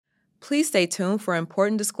Please stay tuned for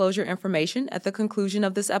important disclosure information at the conclusion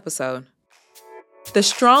of this episode. The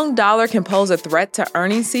strong dollar can pose a threat to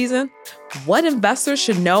earnings season. What investors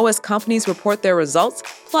should know as companies report their results.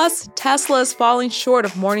 Plus, Tesla is falling short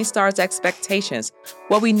of Morningstar's expectations,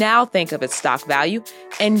 what we now think of its stock value,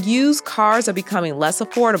 and used cars are becoming less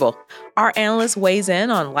affordable. Our analyst weighs in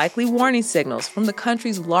on likely warning signals from the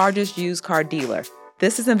country's largest used car dealer.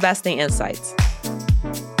 This is Investing Insights.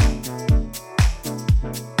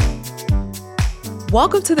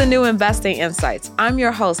 Welcome to the new Investing Insights. I'm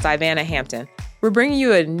your host, Ivana Hampton. We're bringing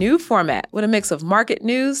you a new format with a mix of market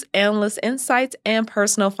news, analyst insights, and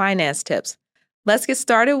personal finance tips. Let's get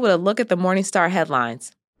started with a look at the Morningstar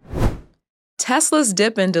headlines. Tesla's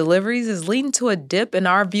dip in deliveries is leading to a dip in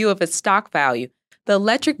our view of its stock value. The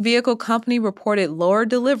electric vehicle company reported lower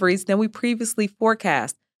deliveries than we previously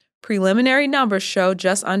forecast. Preliminary numbers show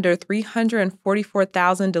just under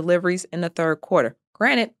 344,000 deliveries in the third quarter.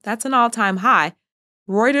 Granted, that's an all-time high.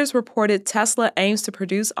 Reuters reported Tesla aims to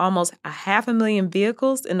produce almost 500,000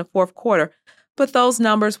 vehicles in the fourth quarter, but those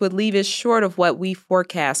numbers would leave it short of what we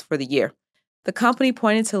forecast for the year. The company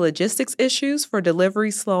pointed to logistics issues for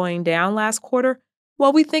delivery slowing down last quarter.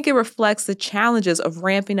 While we think it reflects the challenges of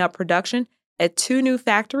ramping up production at 2 new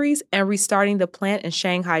factories and restarting the plant in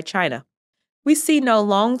Shanghai, China. We see no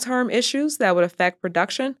long-term issues that would affect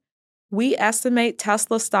production. We estimate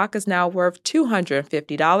Tesla stock is now worth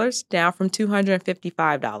 $250, down from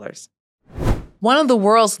 $255. One of the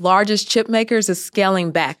world's largest chip makers is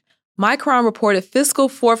scaling back. Micron reported fiscal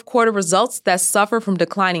fourth quarter results that suffer from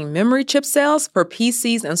declining memory chip sales for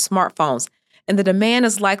PCs and smartphones, and the demand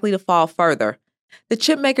is likely to fall further. The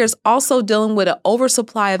chip maker is also dealing with an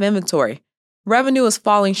oversupply of inventory. Revenue is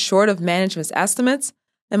falling short of management's estimates,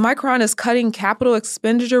 and Micron is cutting capital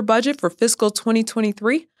expenditure budget for fiscal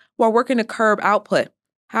 2023 while working to curb output.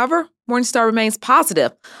 However, Morningstar remains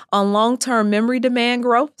positive on long-term memory demand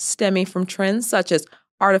growth stemming from trends such as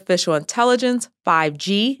artificial intelligence,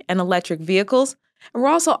 5G, and electric vehicles. And we're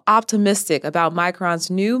also optimistic about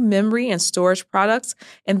Micron's new memory and storage products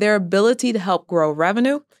and their ability to help grow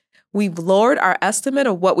revenue. We've lowered our estimate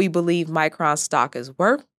of what we believe Micron's stock is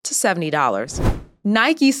worth to $70.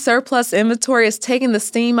 Nike's surplus inventory is taking the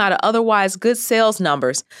steam out of otherwise good sales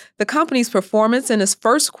numbers. The company's performance in its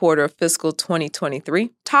first quarter of fiscal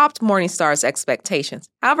 2023 topped Morningstar's expectations.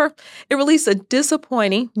 However, it released a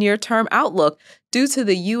disappointing near-term outlook due to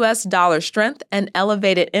the U.S. dollar strength and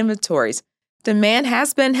elevated inventories. Demand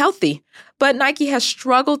has been healthy, but Nike has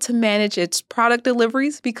struggled to manage its product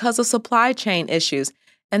deliveries because of supply chain issues,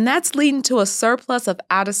 and that's leading to a surplus of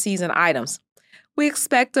out-of-season items. We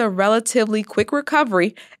expect a relatively quick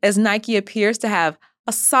recovery as Nike appears to have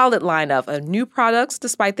a solid lineup of new products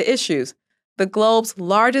despite the issues. The globe's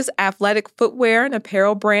largest athletic footwear and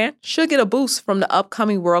apparel brand should get a boost from the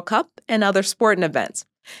upcoming World Cup and other sporting events.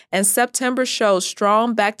 And September shows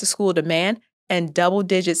strong back-to-school demand and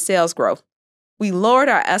double-digit sales growth. We lowered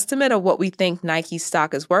our estimate of what we think Nike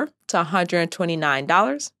stock is worth to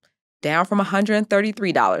 $129, down from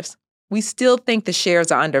 $133. We still think the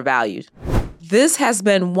shares are undervalued. This has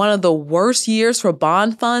been one of the worst years for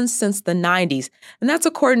bond funds since the 90s, and that's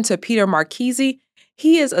according to Peter Marchese.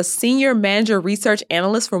 He is a senior manager research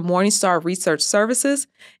analyst for Morningstar Research Services.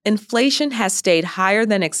 Inflation has stayed higher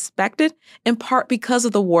than expected, in part because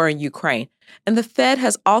of the war in Ukraine, and the Fed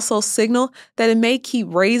has also signaled that it may keep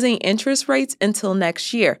raising interest rates until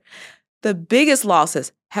next year. The biggest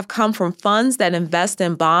losses have come from funds that invest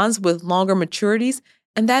in bonds with longer maturities,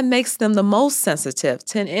 and that makes them the most sensitive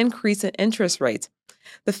to an increase in interest rates.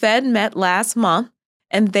 The Fed met last month,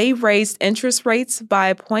 and they raised interest rates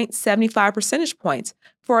by 0.75 percentage points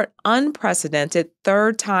for an unprecedented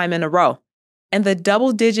third time in a row. And the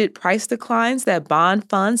double-digit price declines that bond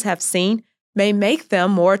funds have seen may make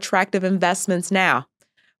them more attractive investments now.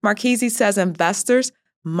 Marchese says investors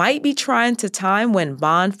might be trying to time when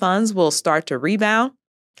bond funds will start to rebound.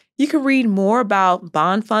 You can read more about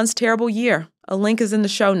bond funds' terrible year. A link is in the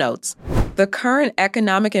show notes. The current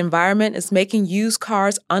economic environment is making used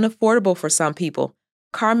cars unaffordable for some people.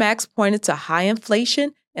 CarMax pointed to high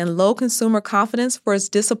inflation and low consumer confidence for its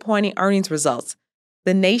disappointing earnings results.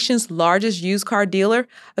 The nation's largest used car dealer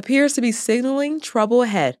appears to be signaling trouble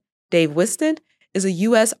ahead. Dave Whiston is a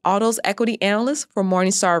U.S. autos equity analyst for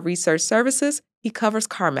Morningstar Research Services. He covers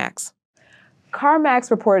CarMax.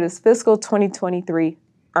 CarMax reported its fiscal 2023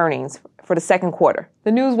 earnings for the second quarter.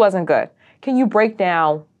 The news wasn't good. Can you break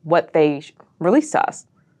down what they released to us?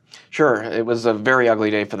 Sure. It was a very ugly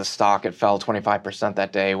day for the stock. It fell 25%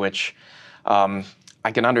 that day, which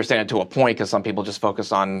I can understand it to a point because some people just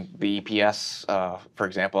focus on the EPS, for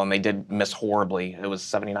example, and they did miss horribly. It was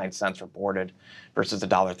 79 cents reported versus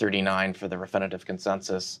 $1.39 for the Refinitiv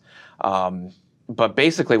consensus. But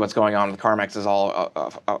basically what's going on with CarMax is all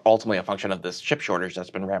ultimately a function of this chip shortage that's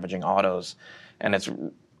been ravaging autos. And it's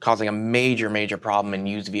causing a major, major problem in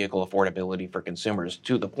used vehicle affordability for consumers,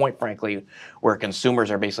 to the point, frankly, where consumers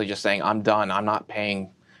are basically just saying, I'm done. I'm not paying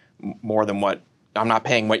more than I'm not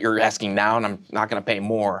paying what you're asking now, and I'm not going to pay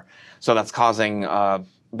more. So that's causing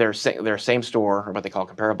their same store, or what they call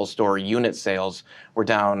comparable store unit sales, were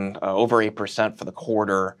down over 8% for the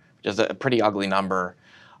quarter, which is a pretty ugly number.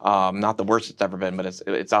 Not the worst it's ever been, but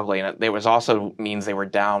it's ugly. And it was also means they were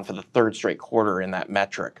down for the third straight quarter in that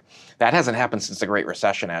metric. That hasn't happened since the Great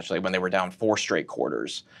Recession, actually, when they were down 4 straight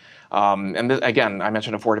quarters. Again, I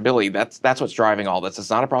mentioned affordability. That's what's driving all this. It's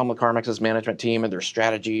not a problem with CarMax's management team and their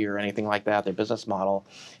strategy or anything like that, their business model.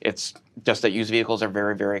 It's just that used vehicles are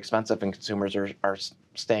very, very expensive, and consumers are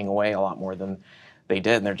staying away a lot more than they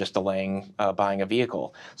did, and they're just delaying buying a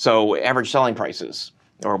vehicle. So average selling prices,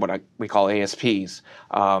 or what we call ASPs,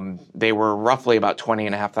 they were roughly about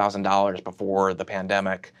 $20,500 before the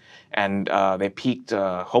pandemic. And they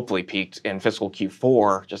hopefully peaked in fiscal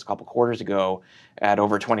Q4 just a couple quarters ago at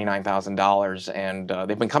over $29,000. And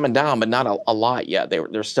they've been coming down, but not a lot yet.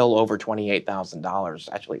 They're still over $28,000.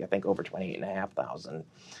 Actually, I think over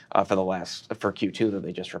 $28,500 for Q2 that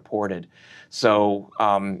they just reported. So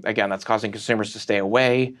again, that's causing consumers to stay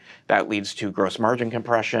away. That leads to gross margin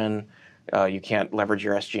compression. You can't leverage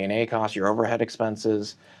your SG&A costs, your overhead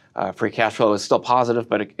expenses. Free cash flow is still positive,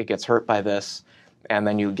 but it gets hurt by this. And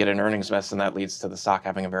then you get an earnings miss, and that leads to the stock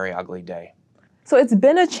having a very ugly day. So it's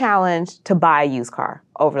been a challenge to buy a used car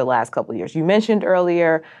over the last couple of years. You mentioned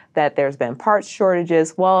earlier that there's been parts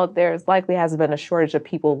shortages. Well, there's likely hasn't been a shortage of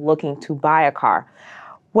people looking to buy a car.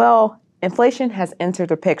 Well, inflation has entered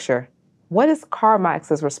the picture. What is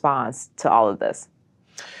CarMax's response to all of this?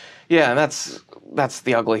 Yeah, and that's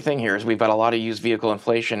the ugly thing here is we've got a lot of used vehicle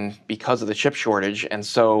inflation because of the chip shortage, and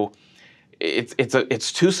so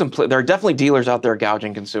it's too simple. There are definitely dealers out there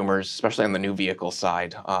gouging consumers, especially on the new vehicle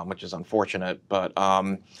side, which is unfortunate. But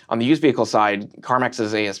on the used vehicle side,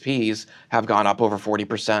 CarMax's ASPs have gone up over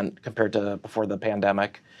 40% compared to before the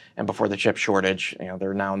pandemic and before the chip shortage.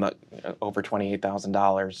 They're now over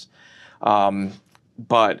 $28,000.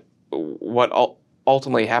 But what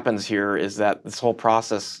ultimately happens here is that this whole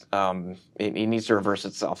process, it needs to reverse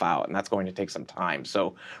itself out, and that's going to take some time.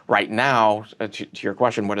 So right now, to your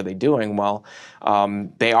question, what are they doing? Well,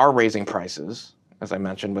 they are raising prices, as I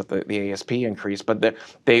mentioned, with the ASP increase, but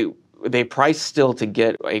they price still to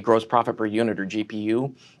get a gross profit per unit, or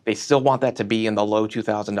GPU. They still want that to be in the low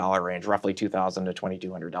 $2,000 range, roughly $2,000 to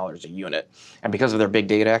 $2,200 a unit. And because of their big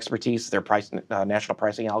data expertise, their national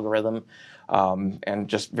pricing algorithm, and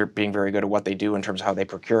just being very good at what they do in terms of how they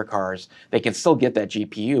procure cars, they can still get that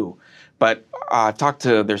GPU. But I've talked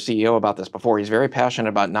to their CEO about this before. He's very passionate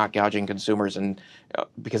about not gouging consumers, and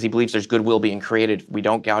because he believes there's goodwill being created. If we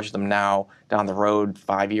don't gouge them now, down the road,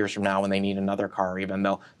 5 years from now, when they need another car, even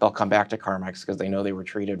they'll come back to CarMax because they know they were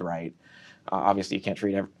treated right. Obviously, you can't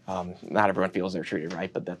treat not everyone feels they're treated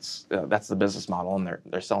right, but that's the business model, and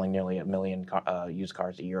they're selling nearly 1 million used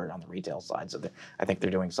cars a year on the retail side. So I think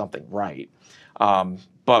they're doing something right.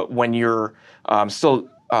 But when you're still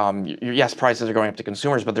yes, prices are going up to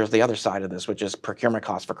consumers, but there's the other side of this, which is procurement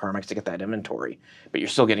costs for CarMax to get that inventory. But you're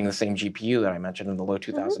still getting the same GPU that I mentioned in the low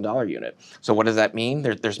 $2,000 unit. So what does that mean?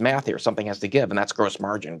 There's math here. Something has to give, and that's gross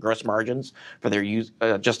margin. Gross margins for their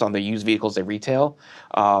just on the used vehicles they retail,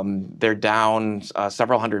 they're down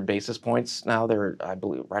several hundred basis points now. They're, I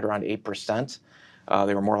believe, right around 8%.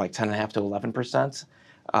 They were more like 10.5% to 11%.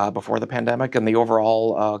 Before the pandemic, and the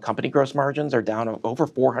overall company gross margins are down over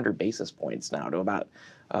 400 basis points now to about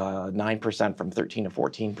 9% from 13 to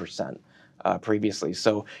 14% previously.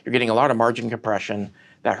 So you're getting a lot of margin compression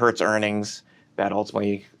that hurts earnings. That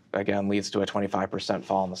ultimately, again, leads to a 25%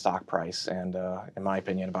 fall in the stock price, and in my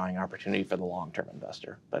opinion, a buying opportunity for the long-term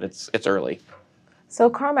investor. But it's early. So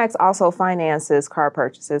CarMax also finances car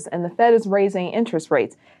purchases, and the Fed is raising interest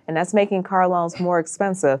rates, and that's making car loans more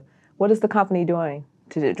expensive. What is the company doing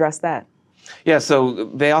to address that? Yeah, so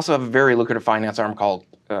they also have a very lucrative finance arm called,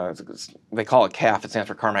 they call it CAF. It stands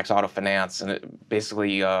for CarMax Auto Finance, and it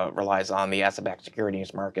basically relies on the asset-backed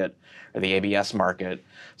securities market, or the ABS market.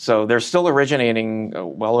 So they're still originating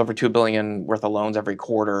well over $2 billion worth of loans every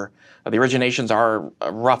quarter. The originations are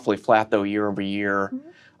roughly flat, though, year over year.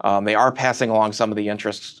 They are passing along some of the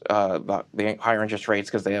interest, the higher interest rates,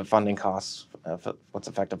 because they have funding costs what's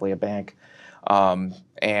effectively a bank.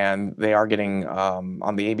 And they are getting,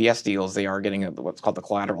 on the ABS deals, they are getting what's called the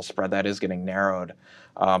collateral spread. That is getting narrowed.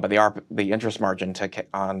 But the interest margin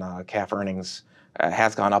on CAF earnings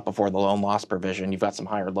has gone up before the loan loss provision. You've got some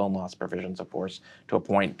higher loan loss provisions, of course, to a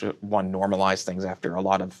point to one normalize things after a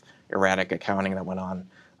lot of erratic accounting that went on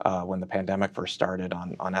when the pandemic first started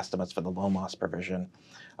on estimates for the loan loss provision.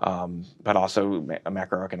 But also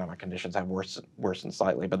macroeconomic conditions have worsened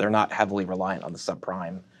slightly, but they're not heavily reliant on the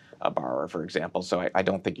subprime borrower, for example. So I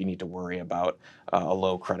don't think you need to worry about a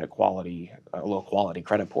low quality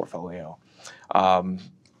credit portfolio.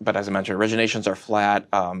 But as I mentioned, originations are flat.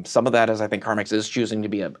 Some of that is I think CarMax is choosing to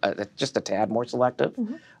be just a tad more selective.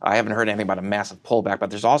 Mm-hmm. I haven't heard anything about a massive pullback, but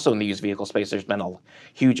there's also in the used vehicle space, there's been a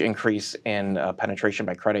huge increase in penetration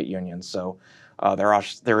by credit unions. So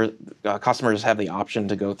customers have the option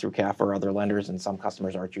to go through CAF or other lenders, and some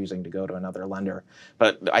customers are choosing to go to another lender.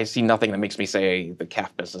 But I see nothing that makes me say the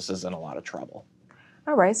CAF business is in a lot of trouble.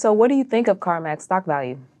 All right. So what do you think of CarMax stock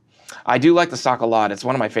value? I do like the stock a lot. It's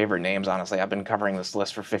one of my favorite names, honestly. I've been covering this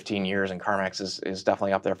list for 15 years, and CarMax is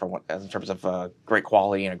definitely up there in terms of great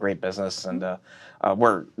quality and a great business. And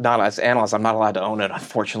we're not, as analysts, I'm not allowed to own it,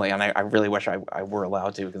 unfortunately, and I really wish I were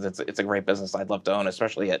allowed to, because it's a great business I'd love to own,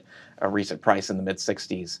 especially at a recent price in the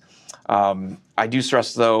mid-60s. I do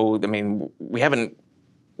stress, though, I mean, we haven't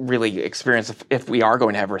really experienced, if we are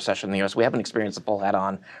going to have a recession in the U.S., we haven't experienced the full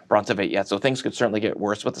head-on brunt of it yet, so things could certainly get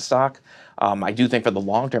worse with the stock. I do think for the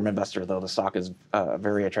long-term investor, though, the stock is a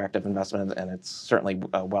very attractive investment, and it's certainly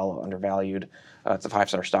well undervalued. It's a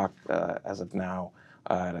 5-star stock as of now,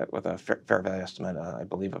 with a fair value estimate, I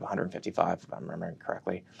believe, of 155, if I'm remembering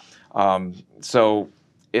correctly. So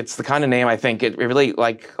it's the kind of name I think it really,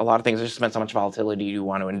 like a lot of things, there's just been so much volatility you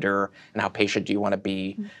want to endure, and how patient do you want to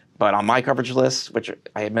be. Mm-hmm. But on my coverage list, which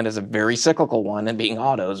I admit is a very cyclical one, and being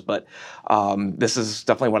autos, but this is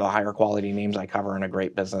definitely one of the higher quality names I cover in a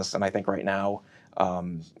great business. And I think right now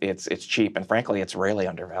it's cheap, and frankly, it's really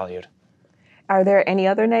undervalued. Are there any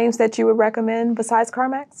other names that you would recommend besides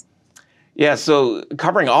CarMax? Yeah, so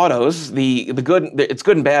covering autos, it's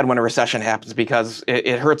good and bad when a recession happens, because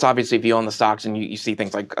it hurts obviously if you own the stocks and you see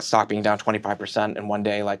things like a stock being down 25% in one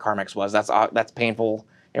day, like CarMax was. That's painful.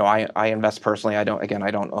 You know, I invest personally. I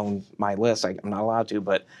don't own my list. I'm not allowed to,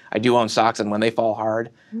 but I do own stocks, and when they fall hard,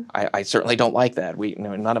 I certainly don't like that.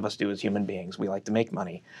 None of us do as human beings. We like to make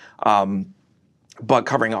money. But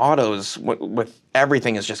covering autos, with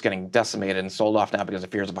everything is just getting decimated and sold off now because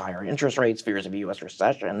of fears of higher interest rates, fears of a U.S.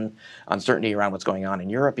 recession, uncertainty around what's going on in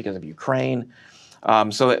Europe because of Ukraine.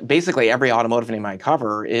 So basically, every automotive name I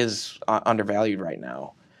cover is undervalued right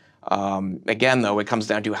now. Again, though, it comes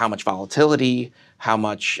down to how much volatility, how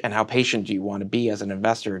patient do you want to be as an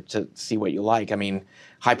investor to see what you like. I mean,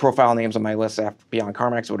 high-profile names on my list beyond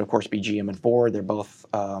CarMax would, of course, be GM and Ford. They're both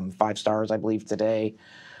 5 stars, I believe, today.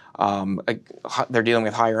 They're dealing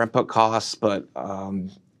with higher input costs, but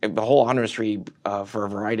the whole auto industry, for a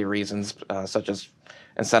variety of reasons, such as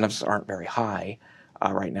incentives aren't very high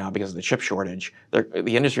right now because of the chip shortage.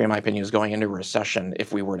 The industry, in my opinion, is going into a recession,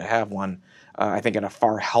 if we were to have one, I think in a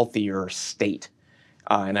far healthier state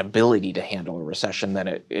and ability to handle a recession than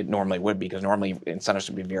it normally would be, because normally incentives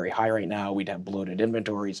would be very high right now. We'd have bloated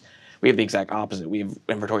inventories. We have the exact opposite. We have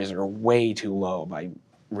inventories that are way too low.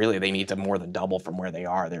 Really, they need to more than double from where they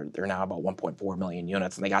are. They're now about 1.4 million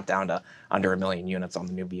units, and they got down to under 1 million units on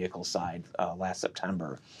the new vehicle side last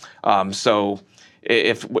September. So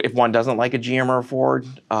if one doesn't like a GM or a Ford,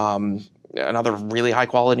 another really high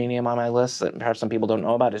quality name on my list that perhaps some people don't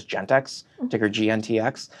know about is Gentex, ticker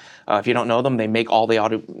GNTX. If you don't know them, they make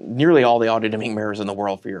nearly all the auto-dimming mirrors in the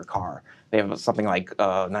world for your car. They have something like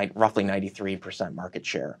roughly 93% market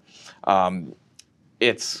share.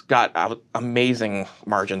 It's got amazing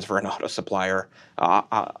margins for an auto supplier.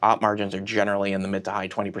 Op margins are generally in the mid to high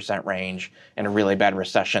 20% range. In a really bad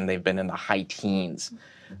recession, they've been in the high teens.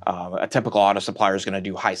 A typical auto supplier is going to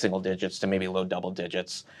do high single digits to maybe low double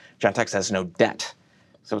digits. Gentex has no debt,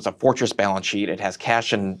 so it's a fortress balance sheet. It has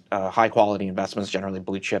cash and high quality investments, generally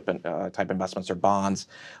blue chip type investments or bonds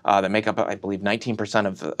that make up, I believe, 19%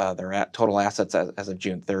 of their total assets as of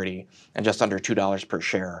June 30, and just under $2 per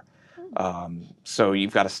share. So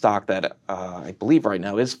you've got a stock that I believe right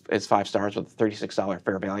now is 5 stars with a $36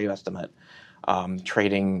 fair value estimate,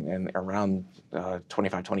 trading in around $25,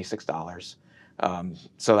 $26.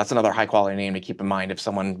 So that's another high quality name to keep in mind if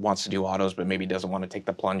someone wants to do autos but maybe doesn't want to take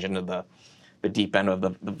the plunge into the deep end of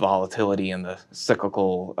the volatility and the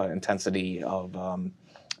cyclical intensity of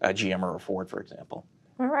a GM or a Ford, for example.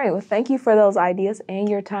 All right. Well, thank you for those ideas and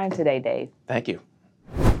your time today, Dave. Thank you.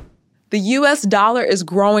 The U.S. dollar is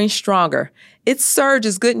growing stronger. Its surge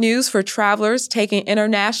is good news for travelers taking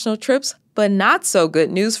international trips, but not so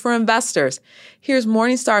good news for investors. Here's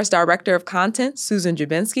Morningstar's Director of Content, Susan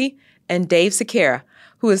Jabinski, and Dave Sekera,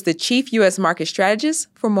 who is the Chief U.S. Market Strategist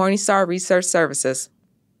for Morningstar Research Services.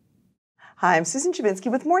 Hi, I'm Susan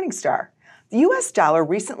Jabinski with Morningstar. The U.S. dollar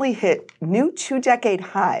recently hit new two-decade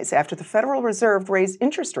highs after the Federal Reserve raised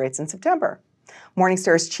interest rates in September.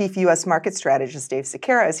 Morningstar's Chief U.S. Market Strategist Dave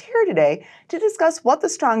Sekera is here today to discuss what the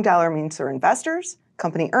strong dollar means for investors,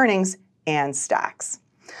 company earnings, and stocks.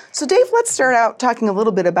 So Dave, let's start out talking a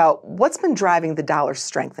little bit about what's been driving the dollar's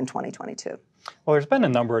strength in 2022. Well, there's been a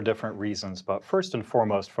number of different reasons, but first and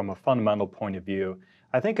foremost, from a fundamental point of view,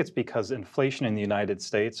 I think it's because inflation in the United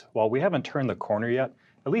States, while we haven't turned the corner yet,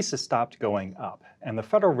 at least has stopped going up. And the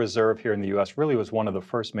Federal Reserve here in the U.S. really was one of the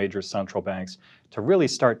first major central banks to really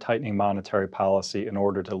start tightening monetary policy in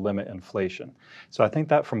order to limit inflation. So I think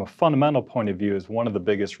that from a fundamental point of view is one of the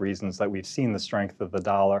biggest reasons that we've seen the strength of the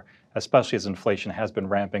dollar, especially as inflation has been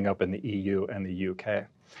ramping up in the EU and the UK.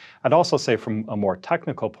 I'd also say from a more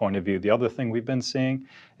technical point of view, the other thing we've been seeing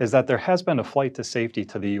is that there has been a flight to safety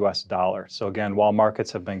to the U.S. dollar. So again, while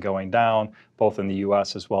markets have been going down, both in the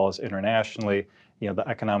U.S. as well as internationally, the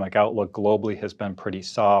economic outlook globally has been pretty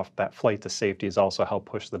soft. That flight to safety has also helped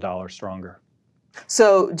push the dollar stronger.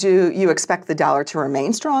 So do you expect the dollar to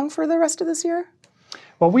remain strong for the rest of this year?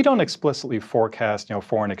 Well, we don't explicitly forecast,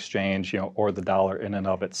 foreign exchange, or the dollar in and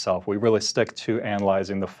of itself. We really stick to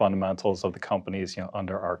analyzing the fundamentals of the companies,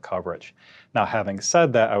 under our coverage. Now, having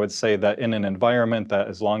said that, I would say that in an environment that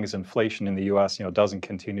as long as inflation in the U.S., doesn't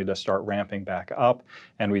continue to start ramping back up,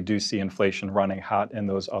 and we do see inflation running hot in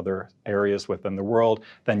those other areas within the world,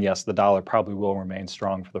 then yes, the dollar probably will remain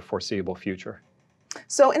strong for the foreseeable future.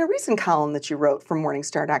 So in a recent column that you wrote for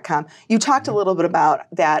Morningstar.com, you talked a little bit about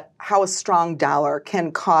that, how a strong dollar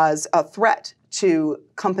can cause a threat to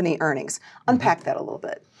company earnings. Unpack that a little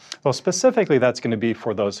bit. Well, specifically, that's going to be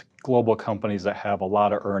for those global companies that have a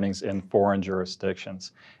lot of earnings in foreign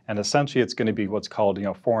jurisdictions. And essentially, it's going to be what's called,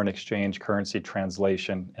 foreign exchange currency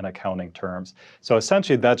translation in accounting terms. So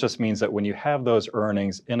essentially, that just means that when you have those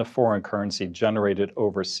earnings in a foreign currency generated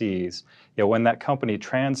overseas, when that company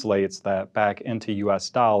translates that back into U.S.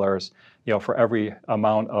 dollars, for every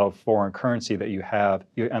amount of foreign currency that you have,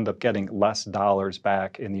 you end up getting less dollars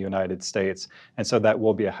back in the United States. And so that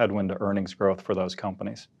will be a headwind to earnings growth for those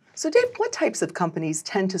companies. So Dave, what types of companies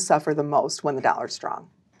tend to suffer the most when the dollar's strong?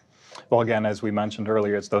 Well, again, as we mentioned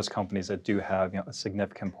earlier, it's those companies that do have a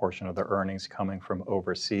significant portion of their earnings coming from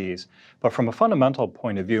overseas. But from a fundamental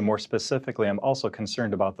point of view, more specifically, I'm also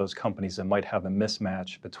concerned about those companies that might have a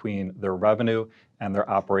mismatch between their revenue and their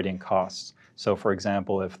operating costs. So for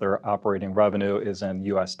example, if their operating revenue is in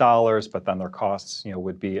US dollars, but then their costs,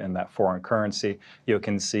 would be in that foreign currency, you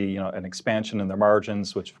can see, an expansion in their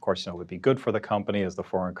margins, which of course, would be good for the company as the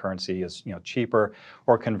foreign currency is, cheaper.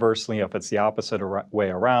 Or conversely, if it's the opposite way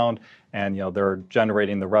around, and they're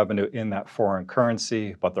generating the revenue in that foreign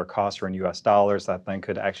currency, but their costs are in US dollars, that then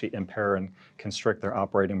could actually impair and constrict their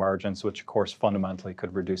operating margins, which of course fundamentally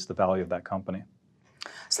could reduce the value of that company.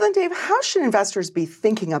 So then, Dave, how should investors be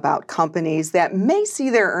thinking about companies that may see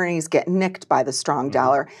their earnings get nicked by the strong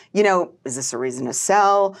dollar? Is this a reason to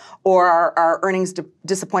sell? Or are earnings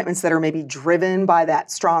disappointments that are maybe driven by that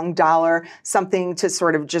strong dollar something to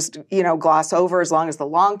sort of just, gloss over as long as the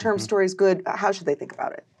long-term story is good? How should they think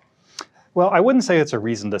about it? Well, I wouldn't say it's a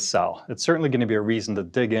reason to sell. It's certainly going to be a reason to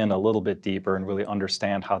dig in a little bit deeper and really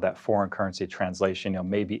understand how that foreign currency translation,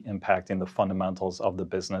 may be impacting the fundamentals of the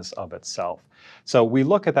business of itself. So we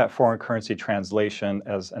look at that foreign currency translation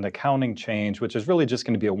as an accounting change, which is really just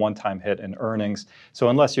going to be a one-time hit in earnings. So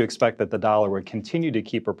unless you expect that the dollar would continue to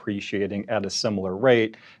keep appreciating at a similar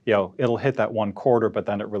rate, it'll hit that one quarter, but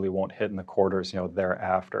then it really won't hit in the quarters,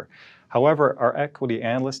 thereafter. However, our equity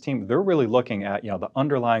analyst team, they're really looking at, the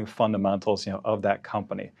underlying fundamentals, of that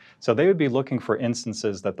company. So they would be looking for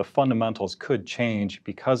instances that the fundamentals could change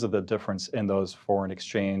because of the difference in those foreign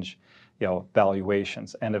exchange,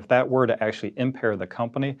 valuations. And if that were to actually impair the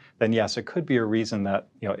company, then yes, it could be a reason that,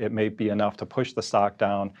 it may be enough to push the stock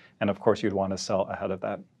down. And of course, you'd want to sell ahead of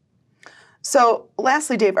that. So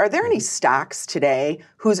lastly, Dave, are there any stocks today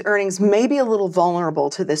whose earnings may be a little vulnerable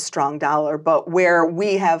to this strong dollar, but where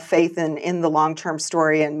we have faith in the long-term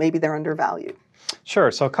story and maybe they're undervalued? Sure.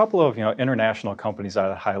 So a couple of international companies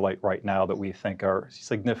I'd highlight right now that we think are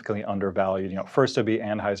significantly undervalued. First would be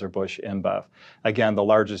Anheuser-Busch InBev. Again, the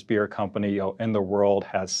largest beer company in the world,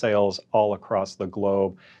 has sales all across the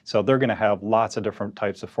globe. So they're going to have lots of different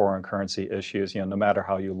types of foreign currency issues, no matter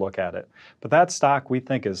how you look at it. But that stock we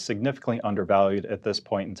think is significantly undervalued at this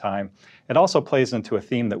point in time. It also plays into a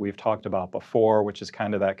theme that we've talked about before, which is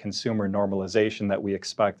kind of that consumer normalization that we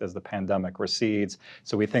expect as the pandemic recedes.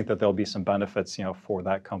 So we think that there'll be some benefits, for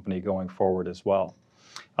that company going forward as well.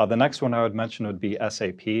 The next one I would mention would be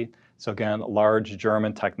SAP. So again, a large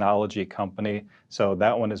German technology company. So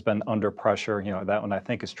that one has been under pressure. That one I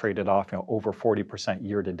think is traded off, over 40%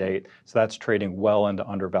 year to date. So that's trading well into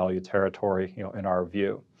undervalued territory, in our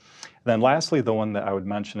view. Then lastly, the one that I would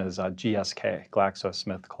mention is GSK,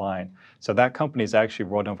 GlaxoSmithKline. So that company is actually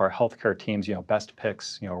one of our healthcare team's, best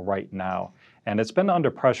picks, right now. And it's been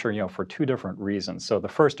under pressure, for two different reasons. So the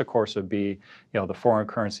first, of course, would be, the foreign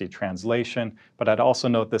currency translation. But I'd also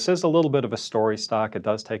note this is a little bit of a story stock. It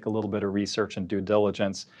does take a little bit of research and due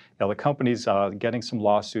diligence. The company's getting some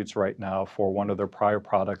lawsuits right now for one of their prior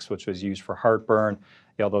products, which was used for heartburn.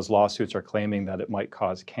 Those lawsuits are claiming that it might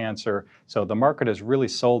cause cancer. So the market has really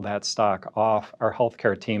sold that stock off. Our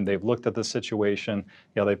healthcare team, they've looked at the situation.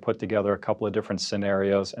 They put together a couple of different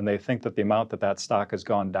scenarios, and they think that the amount that stock has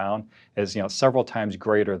gone down is, several times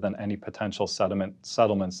greater than any potential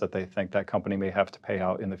settlements that they think that company may have to pay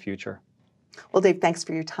out in the future. Well, Dave, thanks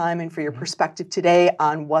for your time and for your perspective today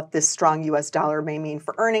on what this strong U.S. dollar may mean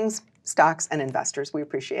for earnings, stocks, and investors. We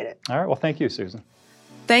appreciate it. All right. Well, thank you, Susan.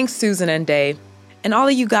 Thanks, Susan and Dave. And all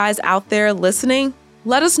of you guys out there listening,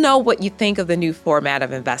 let us know what you think of the new format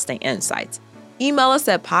of Investing Insights. Email us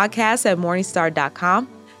at podcast@morningstar.com.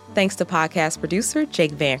 Thanks to podcast producer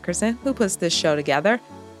Jake Vankerson, who puts this show together.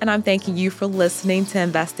 And I'm thanking you for listening to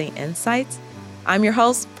Investing Insights. I'm your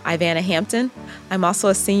host, Ivana Hampton. I'm also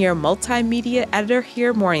a senior multimedia editor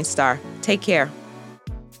here at Morningstar. Take care.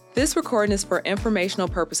 This recording is for informational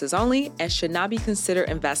purposes only and should not be considered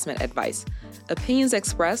investment advice. Opinions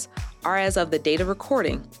expressed are as of the date of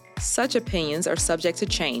recording. Such opinions are subject to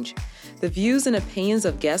change. The views and opinions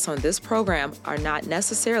of guests on this program are not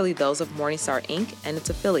necessarily those of Morningstar Inc. and its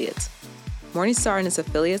affiliates. Morningstar and its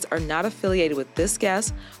affiliates are not affiliated with this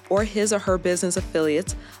guest or his or her business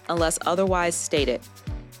affiliates unless otherwise stated.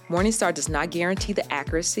 Morningstar does not guarantee the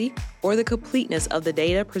accuracy or the completeness of the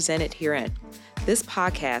data presented herein. This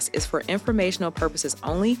podcast is for informational purposes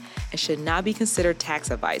only and should not be considered tax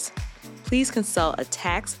advice. Please consult a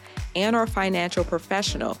tax and/or financial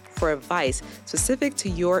professional for advice specific to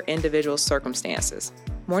your individual circumstances.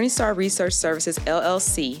 Morningstar Research Services,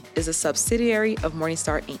 LLC is a subsidiary of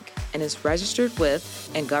Morningstar, Inc. and is registered with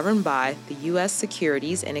and governed by the U.S.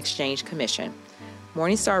 Securities and Exchange Commission.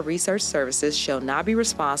 Morningstar Research Services shall not be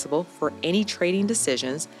responsible for any trading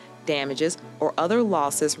decisions, damages, or other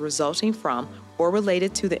losses resulting from or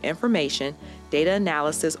related to the information, data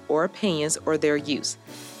analysis, or opinions or their use.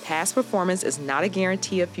 Past performance is not a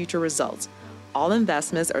guarantee of future results. All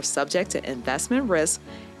investments are subject to investment risk,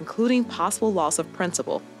 including possible loss of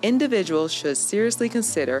principal. Individuals should seriously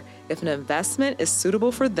consider if an investment is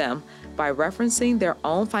suitable for them by referencing their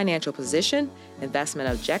own financial position, investment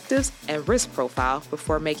objectives, and risk profile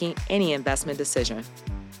before making any investment decision.